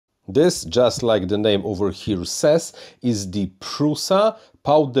This, just like the name over here says, is the Prusa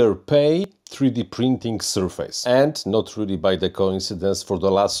Powder PEI 3D printing surface. And not really by the coincidence, for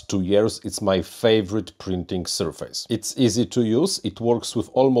the last 2 years it's my favorite printing surface. It's easy to use, it works with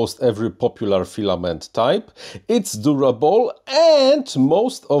almost every popular filament type, it's durable, and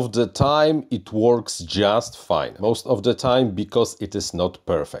most of the time it works just fine. Most of the time because it is not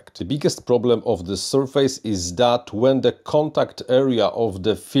perfect. The biggest problem of this surface is that when the contact area of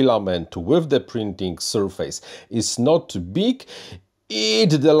the filament with the printing surface is not big, it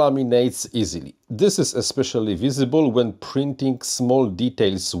delaminates easily. This is especially visible when printing small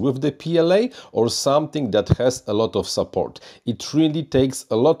details with the PLA or something that has a lot of support. It really takes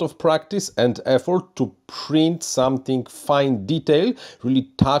a lot of practice and effort to print something fine detail, really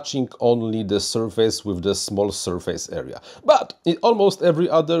touching only the surface with the small surface area. But in almost every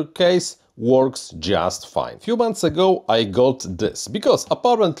other case, works just fine. A few months ago I got this, because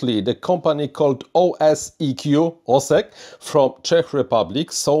apparently the company called OSEQ from Czech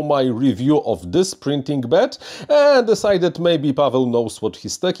Republic saw my review of this printing bed and decided maybe Pavel knows what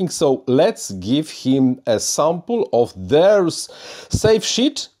he's taking, so let's give him a sample of their safe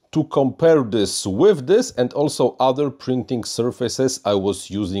sheet to compare this with this and also other printing surfaces I was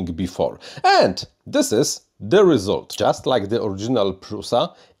using before. And this is the result. Just like the original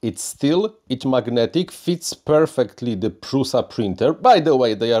Prusa, it's magnetic, fits perfectly the Prusa printer. By the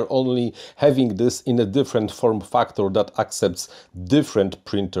way, they are only having this in a different form factor that accepts different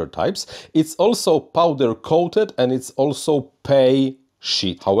printer types. It's also powder coated and it's also PEI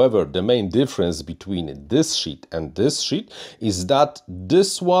sheet. However, the main difference between this sheet and this sheet is that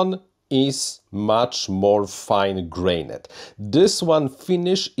this one is much more fine-grained. This one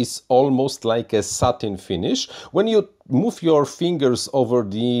finish is almost like a satin finish. When you move your fingers over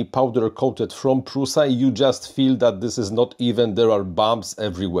the powder coated from Prusa, you just feel that this is not even, there are bumps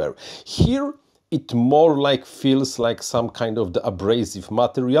everywhere. Here it more like feels like some kind of the abrasive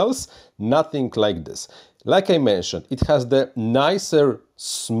materials, nothing like this. Like I mentioned, it has the nicer,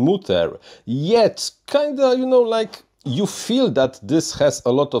 smoother, yet kinda, you know, like you feel that this has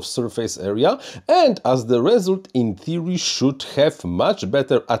a lot of surface area, and as the result, in theory, should have much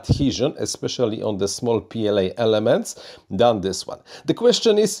better adhesion, especially on the small PLA elements, than this one. The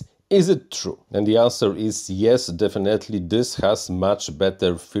question is it true? And the answer is yes, definitely this has much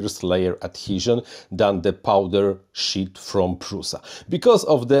better first layer adhesion than the powder sheet from Prusa. Because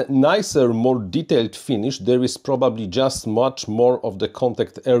of the nicer, more detailed finish, there is probably just much more of the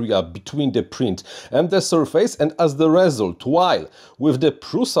contact area between the print and the surface, and as the result, while with the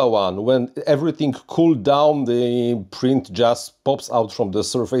Prusa one, when everything cooled down, the print just pops out from the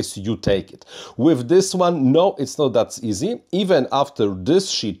surface, you take it. With this one, no, it's not that easy. Even after this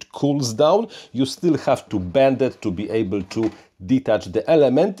sheet cools down, you still have to bend it to be able to detach the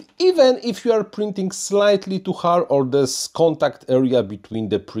element, even if you are printing slightly too hard or this contact area between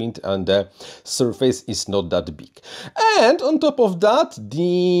the print and the surface is not that big. And on top of that,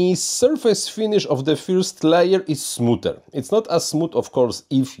 the surface finish of the first layer is smoother. It's not as smooth, of course,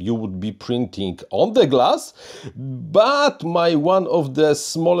 if you would be printing on the glass, but my one of the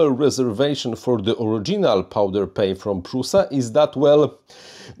smaller reservation for the original powder PEI from Prusa is that, well,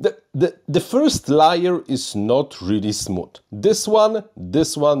 the first layer is not really smooth. This one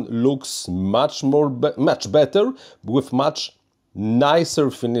looks much better, with much nicer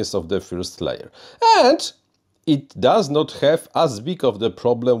finish of the first layer. And it does not have as big of the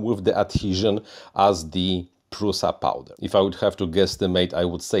problem with the adhesion as the Prusa powder. If I would have to guesstimate, I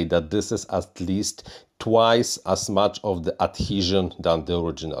would say that this is at least twice as much of the adhesion than the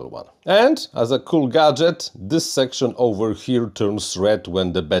original one. And as a cool gadget, this section over here turns red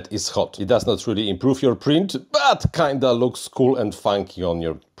when the bed is hot. It does not really improve your print, but kinda looks cool and funky on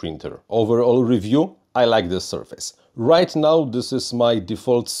your printer. Overall review, I like this surface. Right now, this is my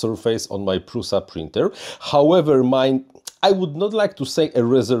default surface on my Prusa printer. However, I would not like to say a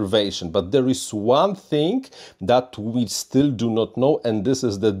reservation, but there is one thing that we still do not know, and this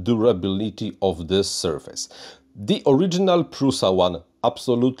is the durability of this surface. The original Prusa one,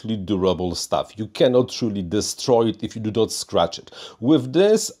 absolutely durable stuff. You cannot really destroy it if you do not scratch it. With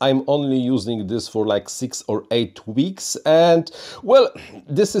this, I'm only using this for like 6 or 8 weeks, and well,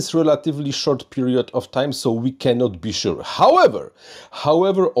 this is relatively short period of time, so we cannot be sure. However,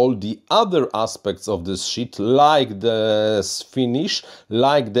 all the other aspects of this sheet, like the finish,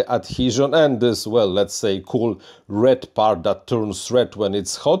 like the adhesion, and this, well, let's say cool red part that turns red when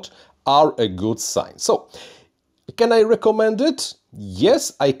it's hot, are a good sign. So Can I recommend it?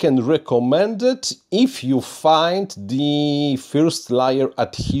 Yes, I can recommend it if you find the first layer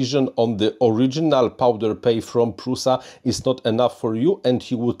adhesion on the original powder PEI from Prusa is not enough for you and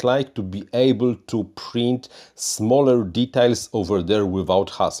you would like to be able to print smaller details over there without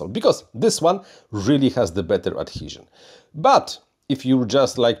hassle, because this one really has the better adhesion. But if you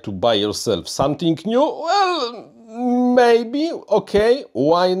just like to buy yourself something new, well, maybe, okay,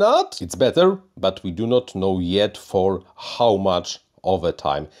 why not? It's better, but we do not know yet for how much of a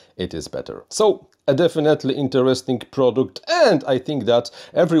time it is better. So, a definitely interesting product, and I think that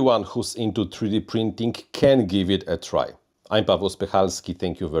everyone who's into 3D printing can give it a try. I'm Paweł Spychalski,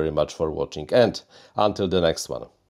 thank you very much for watching, and until the next one.